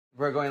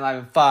We're going live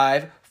in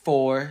 5,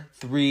 4,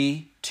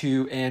 3,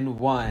 2, and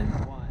 1.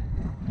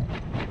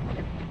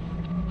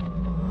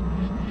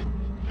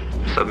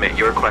 Submit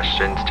your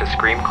questions to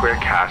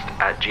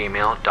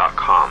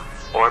screamqueercast@gmail.com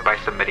or by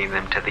submitting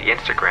them to the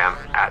Instagram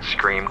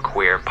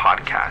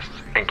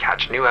 @ScreamQueerPodcasts, and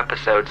catch new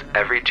episodes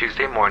every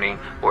Tuesday morning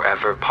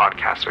wherever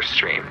podcasts are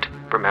streamed.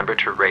 Remember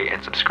to rate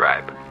and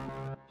subscribe.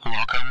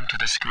 Welcome to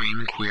the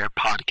Scream Queer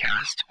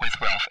Podcast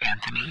with Ralph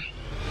Anthony.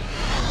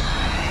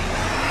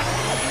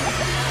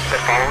 The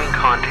following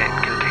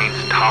content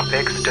contains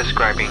topics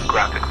describing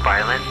graphic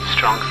violence,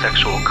 strong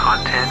sexual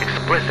content,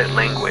 explicit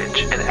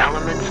language, and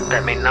elements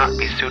that may not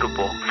be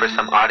suitable for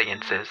some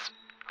audiences.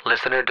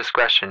 Listener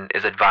discretion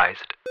is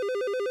advised.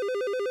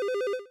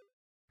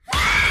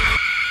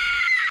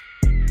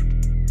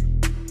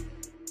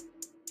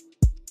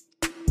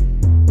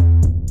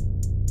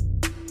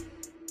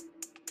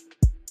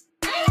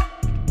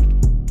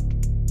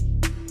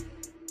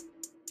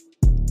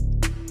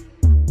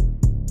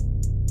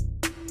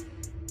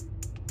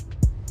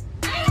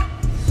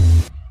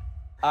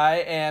 I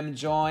am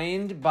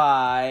joined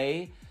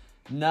by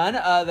none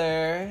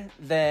other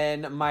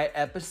than my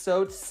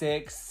episode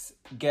 6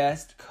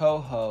 guest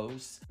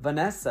co-host,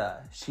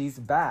 Vanessa. She's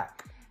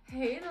back.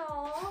 Hey,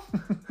 doll.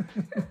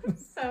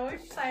 So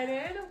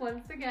excited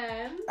once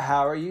again.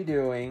 How are you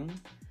doing?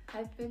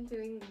 I've been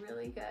doing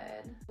really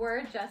good. We're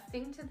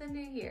adjusting to the new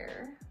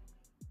year.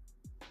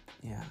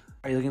 Yeah.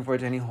 Are you looking forward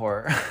to any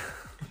horror?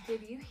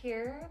 Did you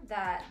hear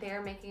that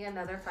they're making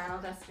another Final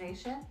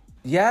Destination?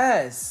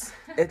 Yes.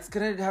 It's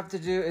gonna have to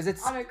do...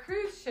 On a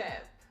cruise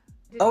ship.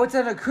 It's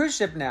on a cruise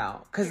ship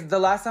now. Because the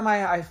last time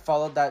I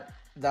followed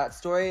that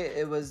story,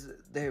 it was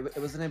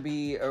gonna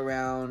be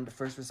around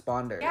first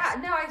responders. Yeah,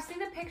 no, I've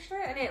seen a picture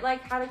and it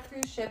like had a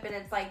cruise ship and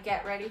it's like,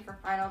 get ready for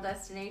Final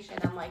Destination.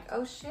 I'm like,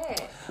 oh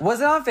shit.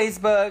 Was it on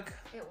Facebook?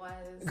 It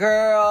was.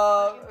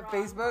 Girl,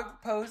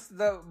 Facebook posts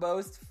the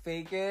most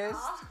fakest.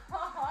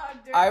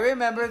 I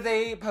remember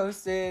they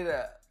posted,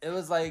 it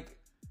was like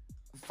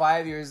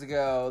 5 years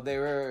ago,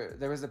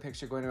 there was a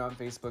picture going around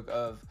Facebook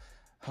of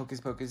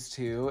Hocus Pocus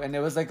 2, and it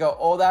was like an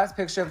old ass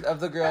picture of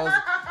the girls,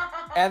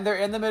 and they're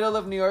in the middle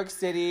of New York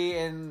City,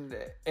 and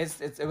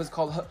it was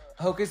called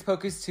Hocus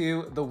Pocus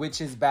 2, The Witch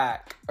is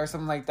Back, or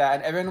something like that,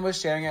 and everyone was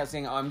sharing it,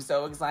 saying, "Oh, I'm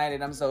so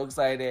excited!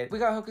 We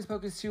got Hocus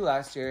Pocus 2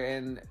 last year,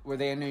 and were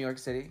they in New York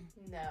City?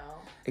 No.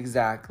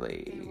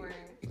 Exactly. They weren't.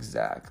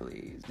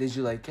 Exactly. Did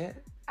you like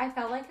it? I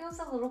felt like it was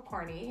a little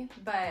corny,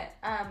 but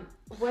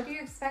what do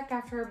you expect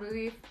after a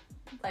movie,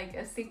 like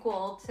a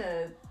sequel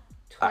to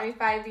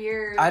 25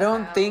 years? I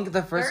don't think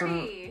the first 30.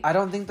 one. I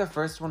don't think the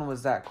first one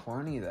was that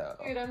corny though.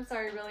 Dude, I'm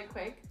sorry, really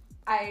quick.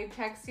 I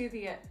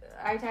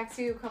texted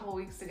you a couple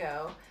weeks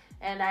ago,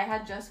 and I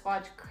had just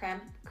watched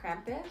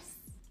Krampus.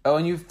 Oh,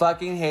 and you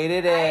fucking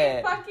hated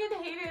it. I fucking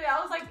hated it.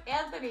 I was like,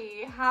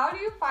 Anthony, how do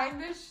you find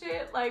this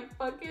shit like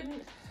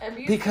fucking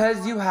amusing?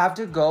 Because you have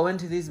to go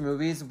into these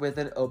movies with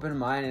an open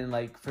mind and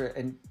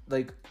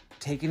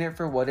taking it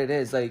for what it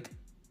is. Like,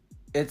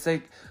 it's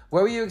like,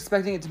 what were you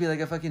expecting it to be, like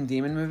a fucking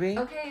demon movie?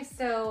 Okay,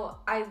 so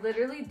I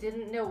literally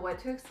didn't know what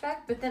to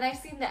expect, but then I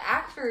seen the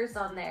actors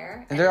on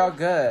there. And they're all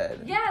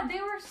good. Yeah,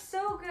 they were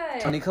so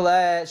good. Toni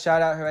Collette,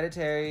 shout out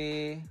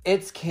Hereditary.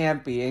 It's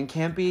campy, and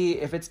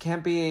if it's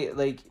campy,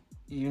 like,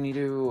 you need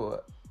to,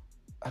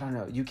 I don't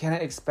know, you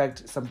cannot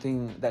expect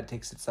something that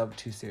takes itself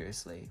too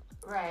seriously.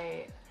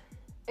 Right.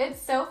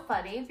 It's so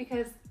funny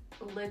because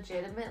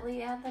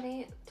legitimately,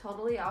 Anthony,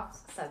 totally off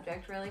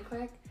subject really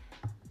quick,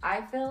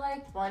 I feel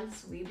like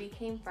once we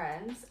became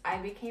friends, I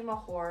became a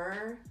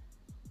horror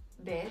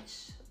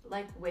bitch,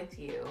 like, with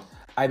you.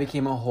 I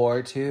became a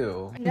whore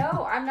too.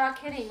 No, I'm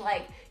not kidding.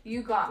 Like,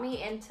 you got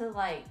me into,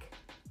 like,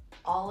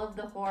 all of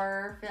the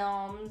horror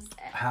films.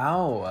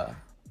 How?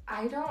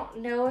 I don't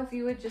know if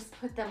you would just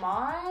put them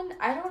on.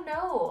 I don't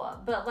know.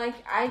 But, like,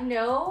 I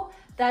know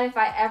that if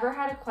I ever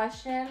had a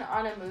question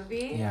on a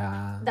movie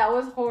that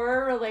was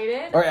horror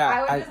related, I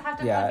would just have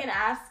to fucking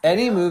ask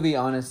any you. movie,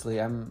 honestly.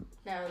 I don't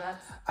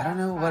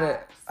know what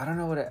it,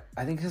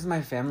 I think because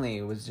my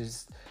family was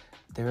just,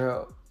 they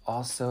were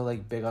also,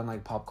 like, big on,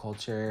 like, pop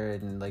culture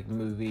and, like,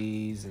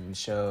 movies and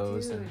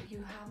shows. Dude, and you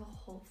have a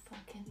whole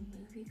fucking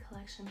movie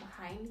collection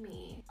behind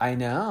me. I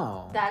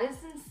know. That is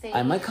insane.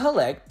 I'm a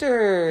collector.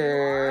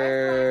 You are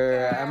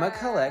a collector. I'm a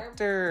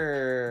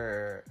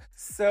collector.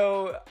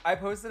 So I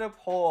posted a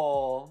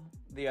poll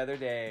the other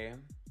day.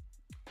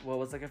 Well, it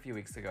was like a few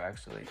weeks ago,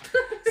 actually.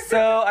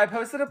 So I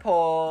posted a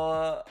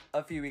poll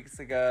a few weeks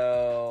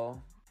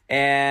ago,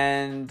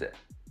 and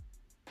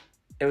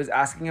it was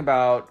asking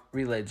about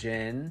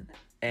religion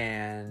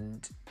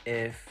and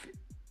if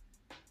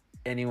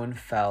anyone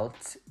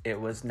felt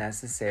it was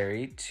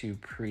necessary to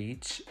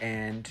preach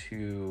and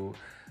to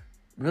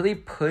really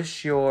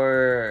push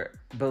your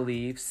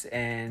beliefs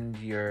and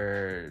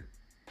your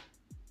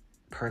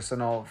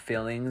personal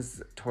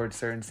feelings towards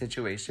certain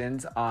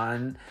situations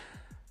on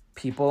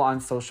people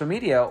on social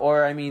media,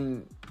 or I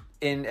mean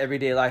in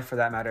everyday life for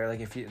that matter,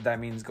 like that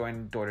means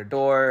going door to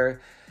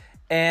door.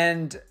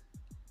 And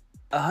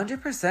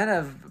 100%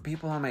 of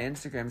people on my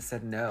Instagram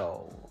said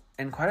no.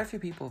 and quite a few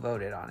people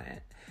voted on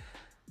it.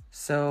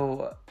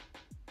 So,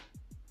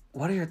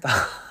 what are your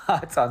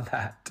thoughts on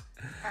that?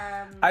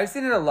 I've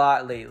seen it a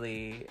lot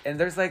lately, and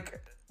there's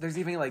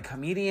even like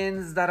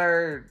comedians that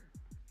are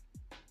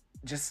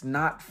just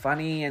not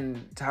funny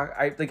and talk.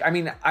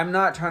 I'm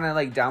not trying to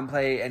like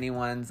downplay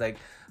anyone's like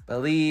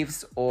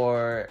beliefs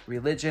or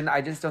religion.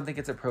 I just don't think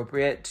it's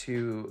appropriate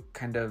to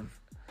kind of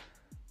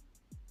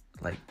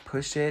like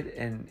push it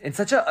in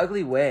such an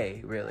ugly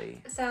way,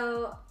 really.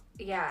 So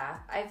yeah,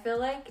 I feel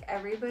like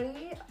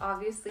everybody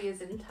obviously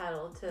is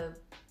entitled to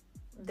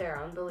their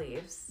own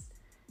beliefs,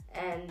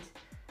 and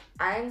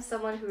I'm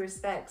someone who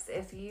respects.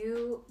 If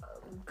you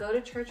go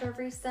to church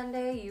every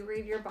Sunday, you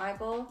read your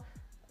Bible,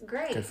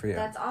 great. Good for you.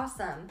 That's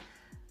awesome.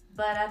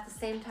 But at the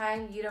same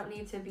time, you don't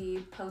need to be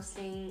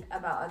posting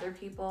about other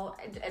people.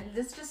 And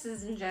this just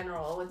is in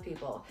general with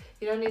people.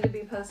 You don't need to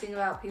be posting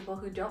about people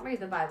who don't read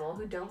the Bible,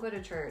 who don't go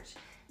to church,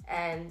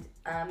 and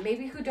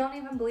maybe who don't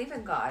even believe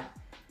in God.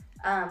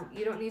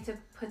 You don't need to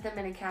put them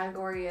in a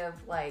category of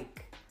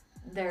like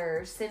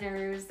they're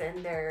sinners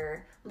and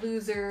they're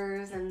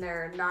losers and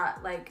they're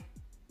not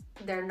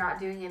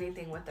doing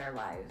anything with their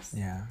lives.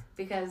 Yeah.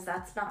 Because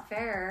that's not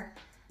fair.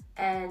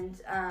 And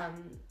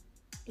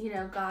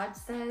God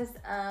says,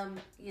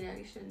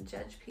 you shouldn't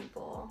judge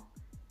people.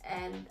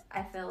 And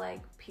I feel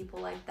like people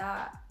like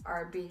that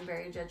are being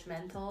very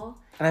judgmental.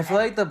 And I feel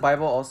like the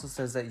Bible also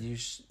says that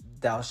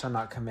thou shalt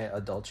not commit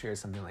adultery or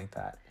something like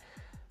that.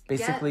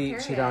 Basically,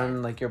 cheat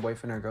on like your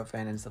boyfriend or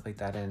girlfriend and stuff like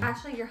that. And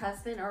actually, your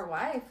husband or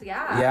wife,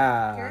 yeah.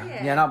 Yeah.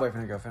 Period. Yeah, not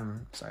boyfriend or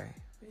girlfriend. Sorry.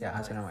 Yeah,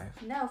 husband and wife.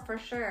 No, for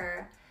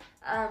sure.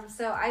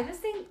 So I just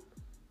think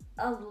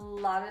a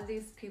lot of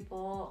these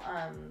people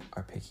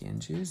are picky and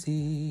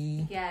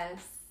choosy.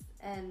 Yes.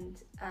 And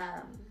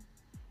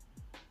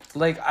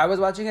like I was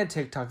watching a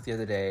TikTok the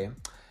other day,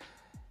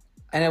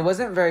 and it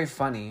wasn't very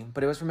funny,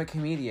 but it was from a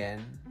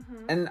comedian.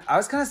 Mm-hmm. And I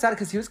was kind of sad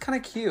because he was kind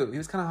of cute. He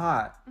was kind of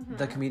hot,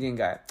 the comedian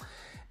guy.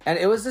 And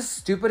it was the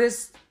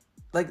stupidest,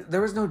 like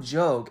there was no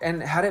joke.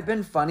 And had it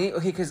been funny,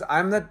 okay, because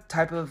I'm the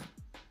type of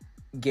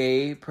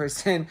gay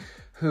person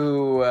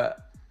who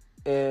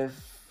I'll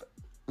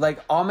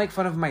make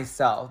fun of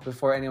myself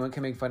before anyone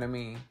can make fun of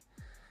me.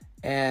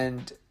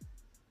 And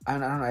I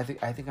don't know, I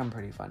think I'm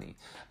pretty funny.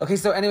 Okay,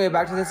 so anyway,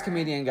 back to this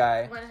comedian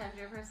guy. 100%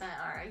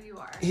 are. You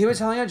are. He was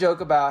telling a joke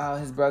about how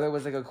his brother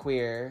was like a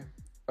queer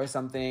or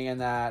something,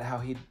 and that how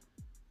his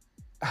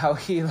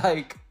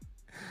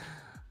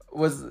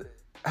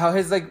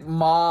like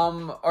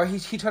mom, or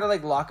he tried to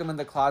like lock him in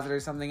the closet or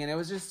something, and it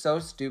was just so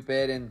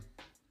stupid. And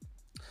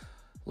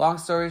long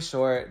story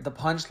short, the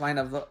punchline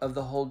of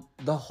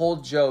the whole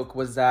joke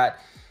was that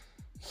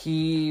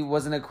he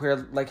wasn't a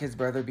queer like his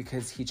brother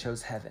because he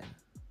chose heaven.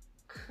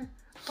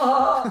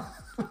 Oh,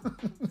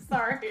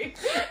 sorry.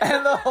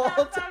 And the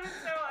whole time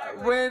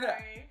when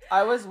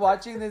I was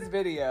watching this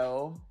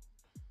video,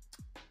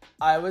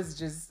 I was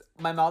just,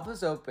 my mouth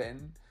was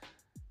open,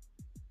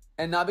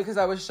 and not because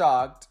I was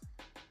shocked,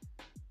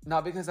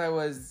 not because I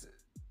was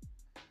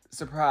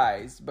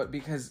surprised, but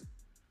because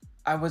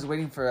I was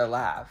waiting for a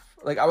laugh.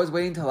 Like, I was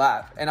waiting to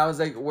laugh. And I was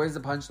like, where's the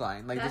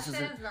punchline? Like, this is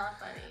not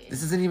funny.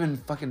 This isn't even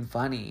fucking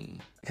funny.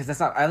 Because that's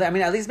not... I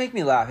mean, at least make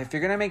me laugh. If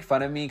you're gonna make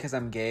fun of me because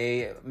I'm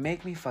gay,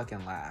 make me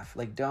fucking laugh.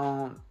 Like,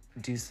 don't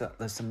do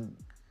some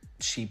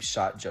cheap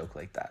shot joke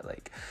like that.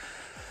 Like,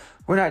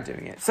 we're not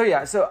doing it. So,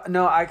 yeah. So,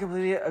 no, I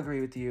completely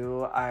agree with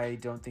you. I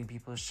don't think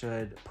people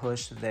should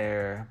push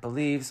their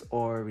beliefs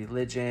or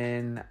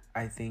religion.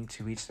 I think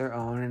to each their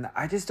own. And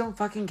I just don't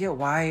fucking get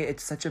why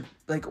it's such a...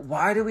 Like,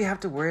 why do we have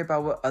to worry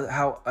about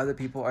how other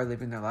people are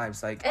living their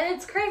lives? Like... And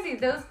it's crazy.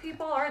 Those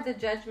people are the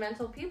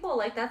judgmental people.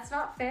 Like, that's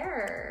not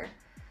fair.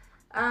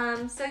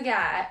 So,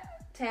 yeah...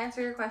 To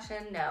answer your question,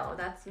 no,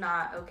 that's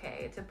not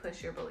okay to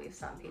push your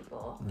beliefs on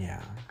people.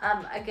 Yeah.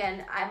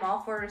 Again, I'm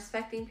all for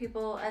respecting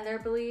people and their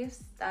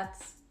beliefs.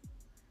 That's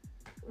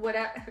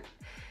whatever.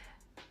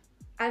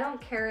 I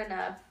don't care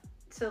enough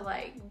to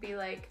like be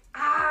like,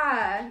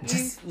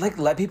 just like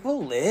let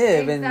people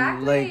live. Exactly.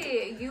 And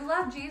like you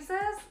love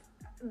Jesus.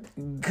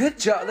 Good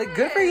job. Like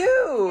good for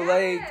you.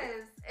 Yes.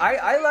 Like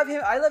I love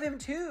him. I love him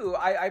too.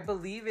 I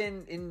believe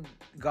in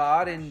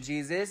God and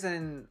Jesus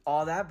and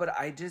all that, but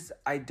I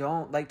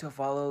don't like to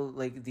follow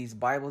like these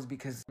Bibles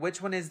because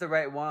which one is the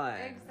right one?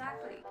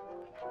 Exactly.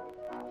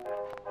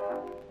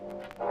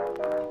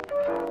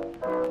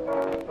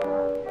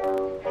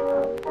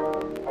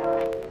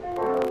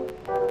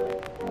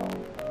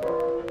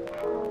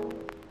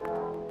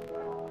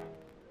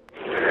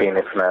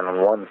 Phoenix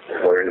 911,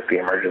 where is the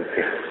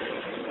emergency?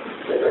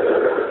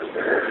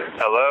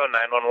 Hello,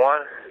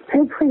 911?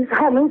 Hey, please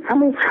help me.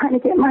 Somebody's trying to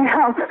get in my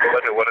house.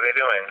 What are they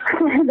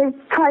doing? They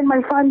tried my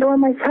front door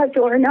and my side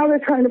door, and now they're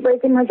trying to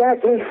break in my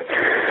back gate.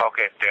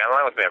 Okay, stay on the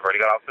line with me. I've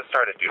already got office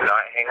started. Do not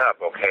hang up,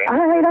 okay? All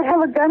right, I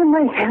have a gun in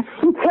my hand.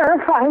 I'm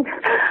terrified.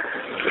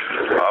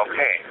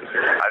 Okay.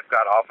 I've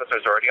got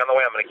officers already on the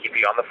way. I'm going to keep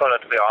you on the phone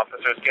until the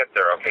officers get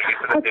there, okay? You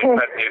said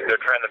that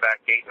they're trying the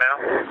back gate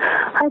now?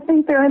 I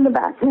think they're in the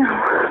back now.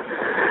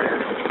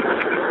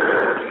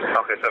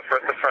 Okay, so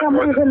first the front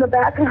door. Somebody's in the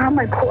back and on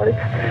my porch.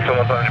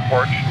 Someone's on your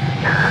porch?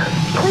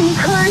 Please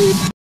hurry.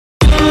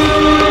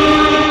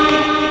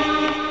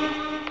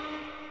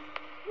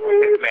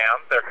 Ma'am,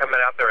 they're coming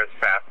out there as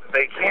fast as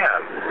they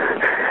can.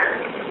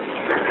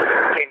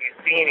 Can you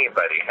see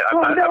anybody?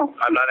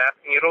 I'm not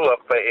asking you to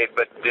look, but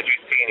did you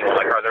see anyone?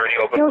 Like, are there any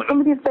open windows?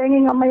 Somebody's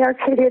banging on my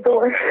Arcadia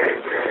door.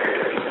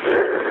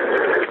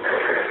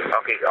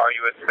 Okay, are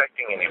you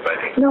expecting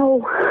anybody?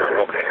 No.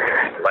 Okay.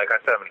 Like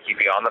I said, I'm going to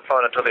keep you on the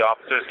phone until the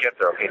officers get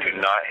there, okay? Do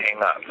not hang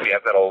up. We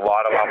have got a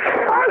lot of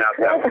officers coming out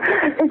there.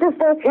 It's just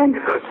broken.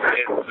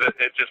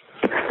 It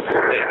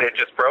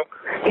just broke?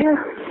 Yeah,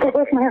 that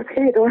was my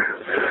Arcadia door.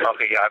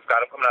 Okay, yeah, I've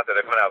got them coming out there.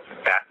 They're coming out as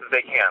fast as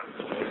they can.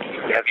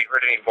 Have you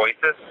heard any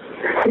voices?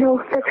 No,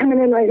 they're coming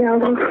in right now.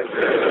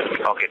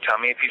 Okay, tell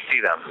me if you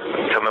see them.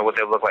 Tell me what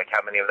they look like,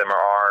 how many of them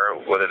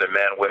are, whether they're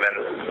men,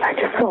 women. I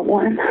just saw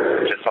one.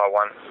 Just saw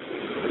one?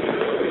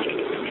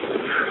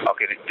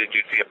 Okay, did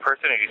you see a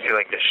person, or did you see,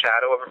 like, the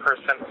shadow of a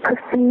person?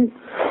 Person,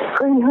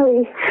 green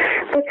hoodie.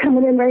 They're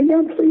coming in right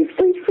now. Please,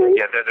 please, please.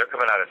 Yeah, they're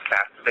coming out as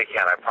fast as they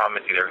can. I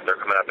promise you, they're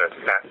coming out there as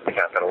fast as they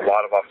can. I've got a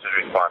lot of officers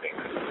responding.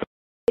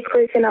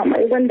 Breaking out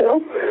my window.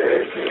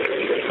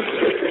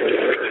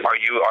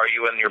 Are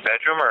you in your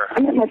bedroom, or?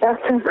 I'm in my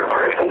bathroom.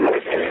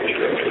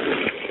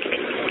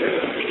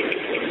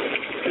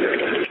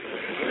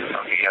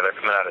 Okay, yeah, they're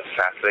coming out as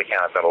fast as they can.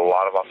 I've got a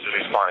lot of officers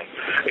responding.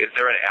 Is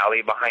there an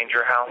alley behind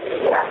your house?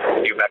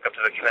 You back up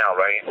to the canal,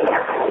 right?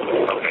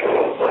 Okay.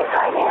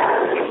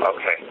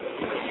 Okay.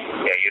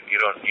 Yeah, you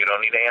don't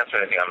need to answer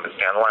anything. I'm gonna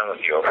stand in line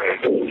with you, okay?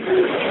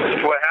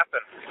 What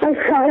happened? I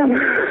shot him.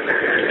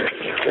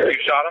 You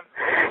shot him?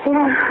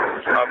 Yeah.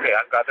 Okay,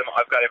 I've got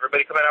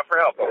everybody coming out for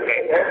help,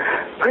 okay?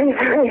 Please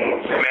hurry.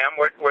 Ma'am,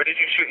 where did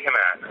you shoot him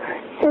at?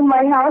 In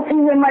my house.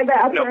 He's in my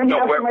bathroom.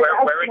 No, where in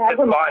his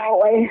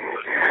body?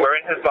 Where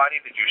in his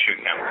body did you shoot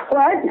him?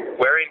 What?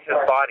 Where in his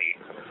body?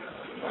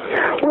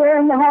 Where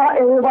in the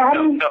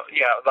body? No,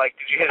 yeah, like,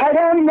 did you hit him? I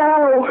don't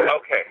know.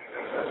 Okay.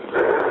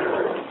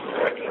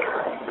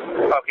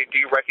 Okay, do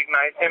you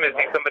recognize him? Is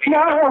he somebody? No,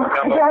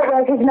 I don't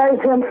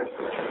recognize him.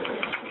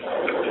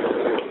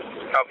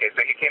 Okay,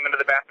 so he came into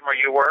the bathroom where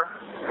you were?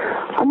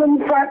 I'm in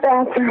the front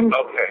bathroom.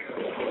 Okay.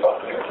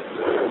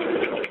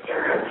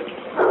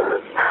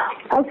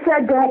 I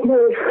said don't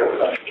move.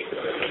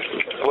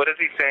 What is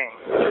he saying?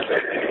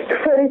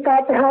 So he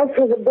thought the house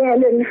was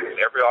abandoned.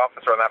 Every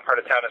officer on that part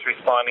of town is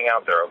responding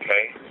out there,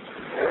 okay?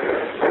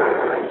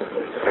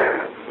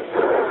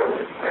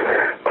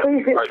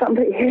 Please get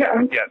somebody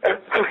here. Yeah,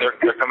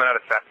 they're coming out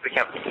as fast as they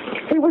can.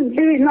 He was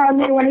beating on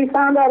me when he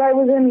found out I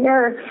was in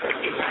here.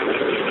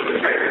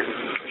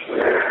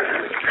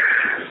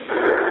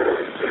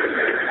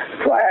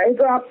 That's why I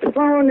dropped the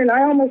phone and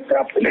I almost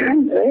dropped the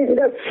gun. I ended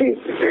up shooting.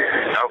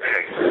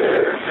 Okay.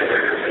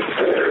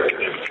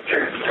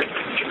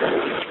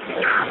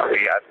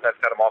 Okay, yeah, I've got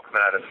them all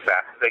coming out as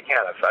fast as they can.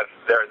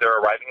 They're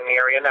arriving in the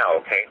area now,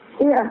 okay?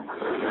 Yeah.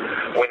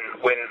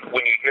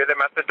 When you hear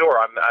them at the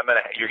door,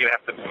 you're gonna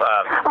have to.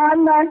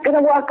 I'm not gonna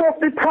walk off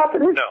the top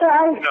of the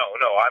sky. No.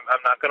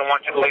 I'm not gonna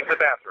want you to leave the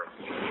bathroom.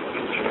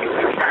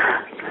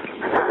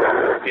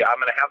 Yeah, I'm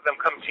gonna have them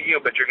come to you,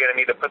 but you're gonna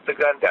need to put the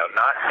gun down,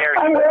 not near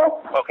you. I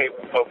will. Okay.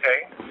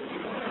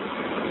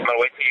 I'm gonna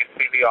wait till you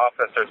see the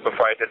officers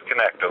before I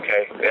disconnect,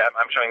 okay? Yeah,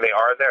 I'm showing they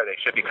are there. They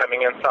should be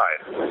coming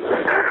inside.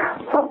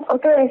 Oh,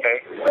 okay.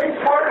 Okay?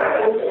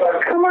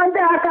 Come on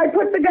back. I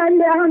put the gun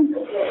down.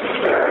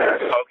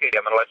 Okay,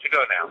 I'm gonna let you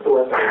go now.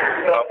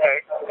 Okay?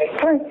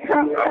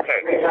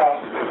 Okay.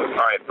 All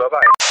right,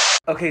 bye-bye.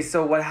 Okay,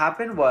 so what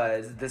happened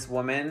was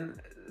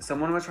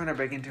someone was trying to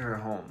break into her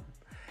home.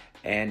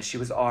 And she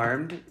was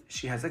armed.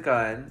 She has a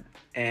gun.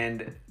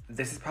 And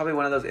this is probably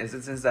one of those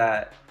instances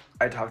that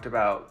I talked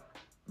about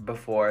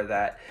before,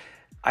 that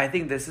I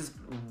think this is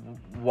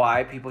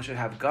why people should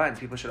have guns.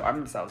 People should arm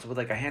themselves with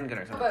like a handgun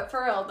or something. But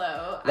for real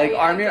though, like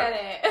I get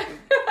it.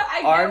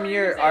 arm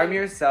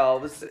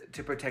yourselves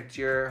to protect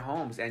your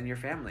homes and your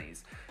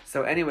families.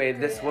 So anyway,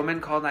 this woman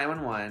called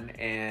 911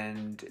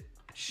 and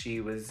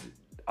she was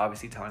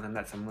obviously telling them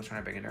that someone was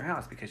trying to break into her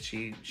house because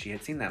she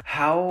had seen them.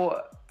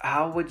 How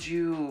would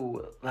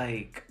you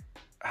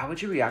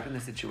react in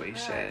this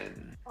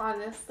situation?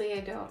 Honestly,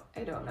 I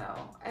don't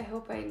know. I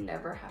hope I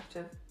never have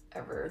to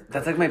ever.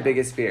 That's like my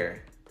biggest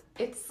fear.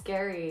 It's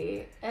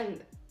scary,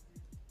 and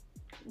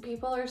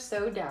people are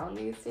so down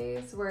these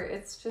days where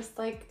it's just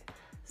like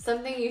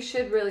something you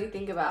should really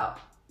think about,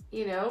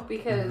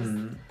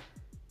 because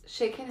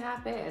shit can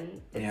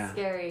happen. It's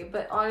scary,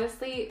 but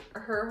honestly,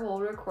 her whole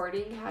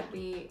recording had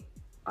me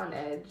on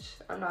edge.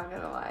 I'm not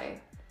gonna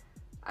lie.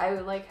 I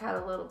had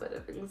a little bit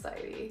of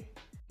anxiety.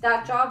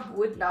 That job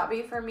would not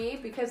be for me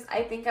because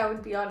I think I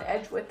would be on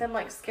edge with them,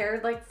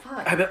 scared,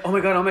 fuck. I bet. Oh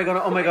my god. Run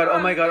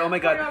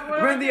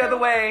the other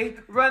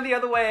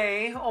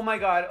way. Oh my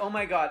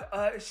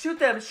god. Shoot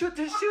them. Shoot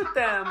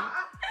them.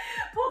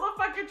 Pull the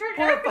fucking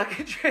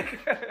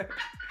trigger.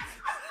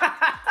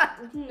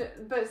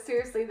 But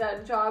seriously,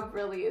 that job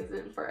really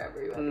isn't for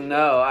everyone.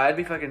 No, I'd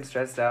be fucking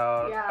stressed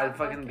out. Yeah, I'd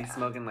fucking be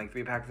smoking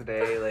 3 packs a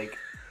day.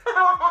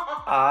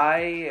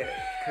 I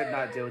could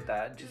not deal with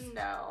that.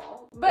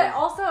 No. But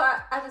also,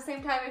 at the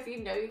same time, if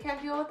you know you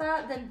can't deal with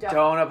that, then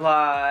Don't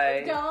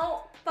apply.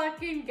 Don't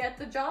fucking get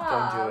the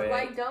job. Don't do it.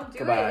 Like, don't do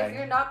Goodbye. it. If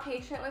you're not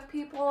patient with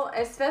people,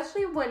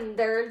 especially when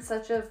they're in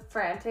such a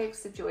frantic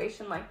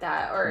situation like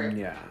that, or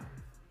Yeah.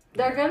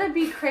 they're gonna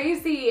be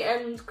crazy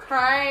and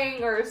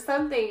crying or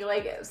something,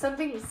 like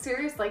something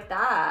serious like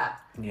that.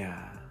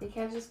 Yeah. You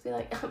can't just be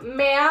like,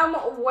 ma'am,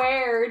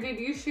 where did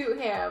you shoot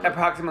him?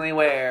 Approximately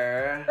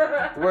where?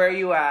 Where are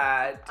you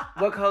at?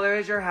 What color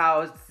is your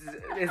house?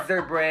 Is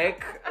there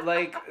brick?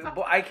 Like,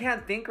 I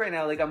can't think right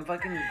now. Like, I'm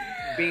fucking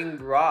being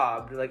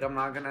robbed. Like, I'm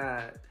not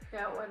gonna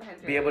Yeah,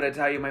 100. be able to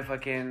tell you my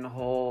fucking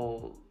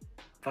whole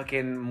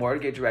fucking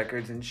mortgage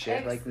records and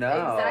shit. Like, no.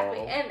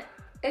 Exactly. And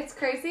it's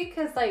crazy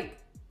because, like,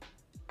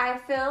 I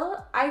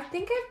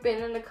think I've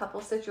been in a couple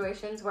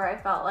situations where I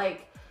felt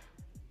like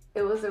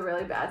it was a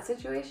really bad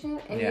situation,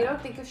 and Yeah. you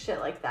don't think of shit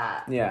like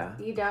that. Yeah.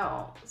 You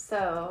don't.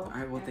 So. All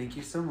right, well, thank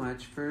you so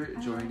much for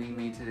joining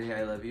me today.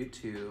 I love you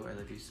too. I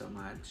love you so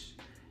much.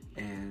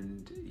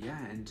 And yeah,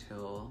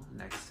 until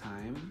next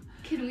time.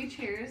 Can we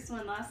cheers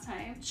one last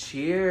time?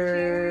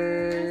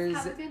 Cheers.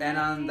 Have a good And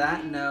on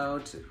that night.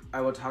 note,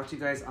 I will talk to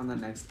you guys on the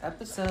next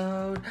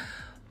episode.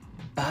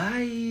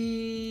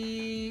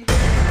 Bye.